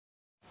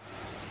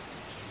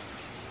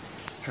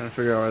Trying to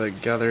figure out why they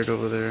gathered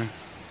over there.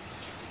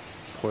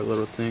 Poor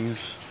little things.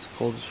 It's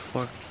cold as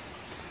fuck.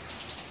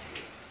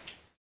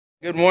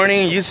 Good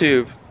morning,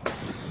 YouTube.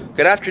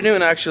 Good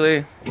afternoon,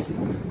 actually.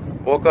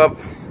 Woke up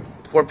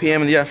 4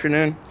 p.m. in the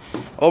afternoon.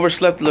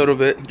 Overslept a little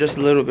bit, just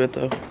a little bit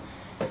though.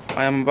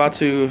 I am about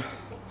to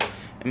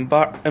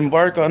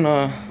embark on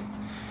a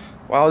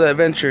wild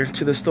adventure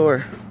to the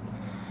store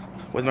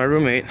with my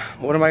roommate.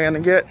 What am I gonna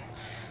get?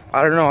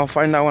 I don't know. I'll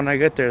find out when I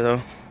get there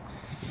though.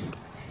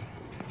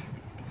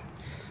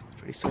 It's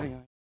pretty sunny.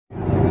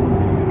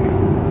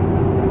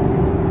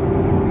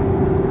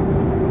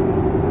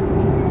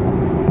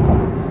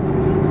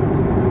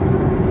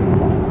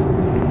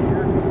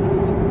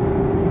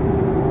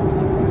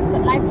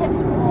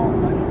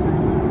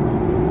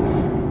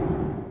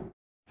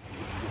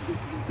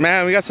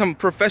 Man, we got some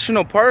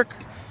professional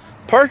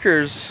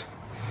parkers.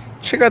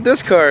 Check out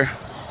this car.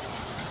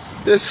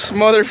 This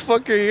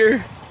motherfucker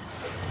here.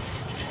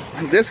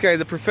 This guy's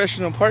a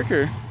professional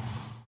parker.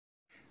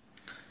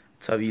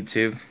 What's up,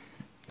 YouTube?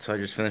 So I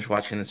just finished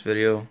watching this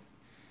video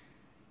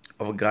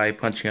of a guy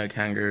punching a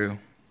kangaroo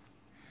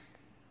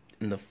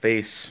in the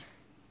face.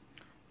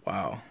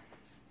 Wow.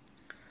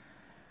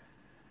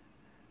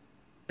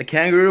 The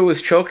kangaroo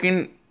was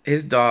choking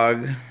his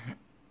dog.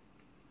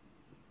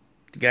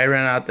 The guy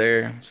ran out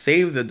there,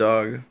 saved the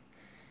dog,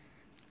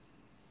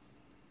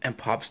 and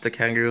pops the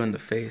kangaroo in the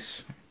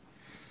face.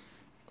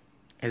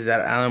 Is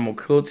that animal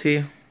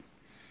cruelty?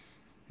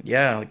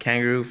 Yeah, the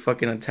kangaroo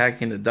fucking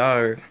attacking the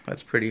dog.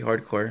 That's pretty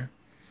hardcore.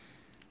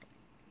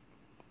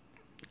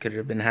 Could it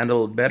have been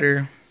handled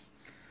better?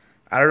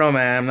 I don't know,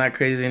 man. I'm not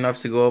crazy enough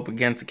to go up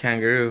against a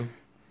kangaroo.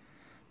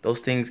 Those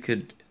things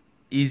could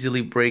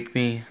easily break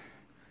me,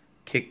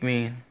 kick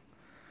me,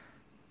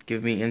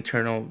 give me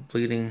internal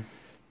bleeding.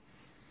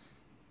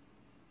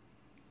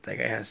 That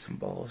guy has some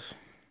balls.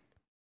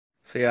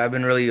 So yeah, I've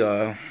been really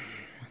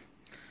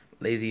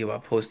lazy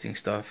about posting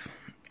stuff.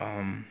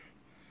 I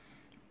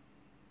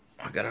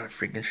got a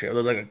freaking shit. I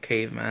look like a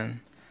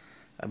caveman.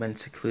 I've been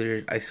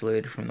secluded,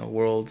 isolated from the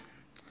world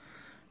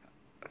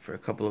for a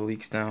couple of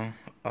weeks now.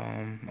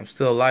 I'm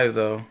still alive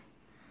though.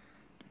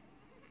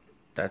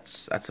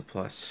 That's a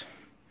plus.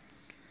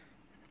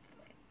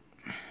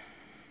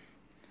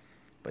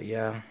 But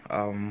yeah,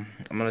 I'm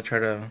gonna try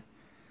to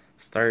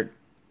start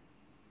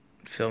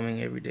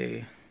filming every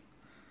day.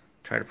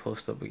 Try to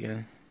post up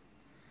again.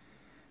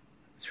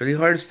 It's really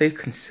hard to stay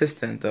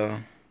consistent though.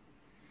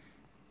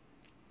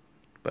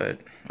 But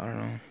I don't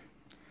know.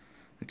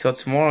 Until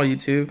tomorrow,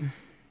 YouTube.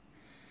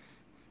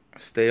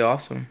 Stay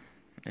awesome.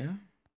 Yeah.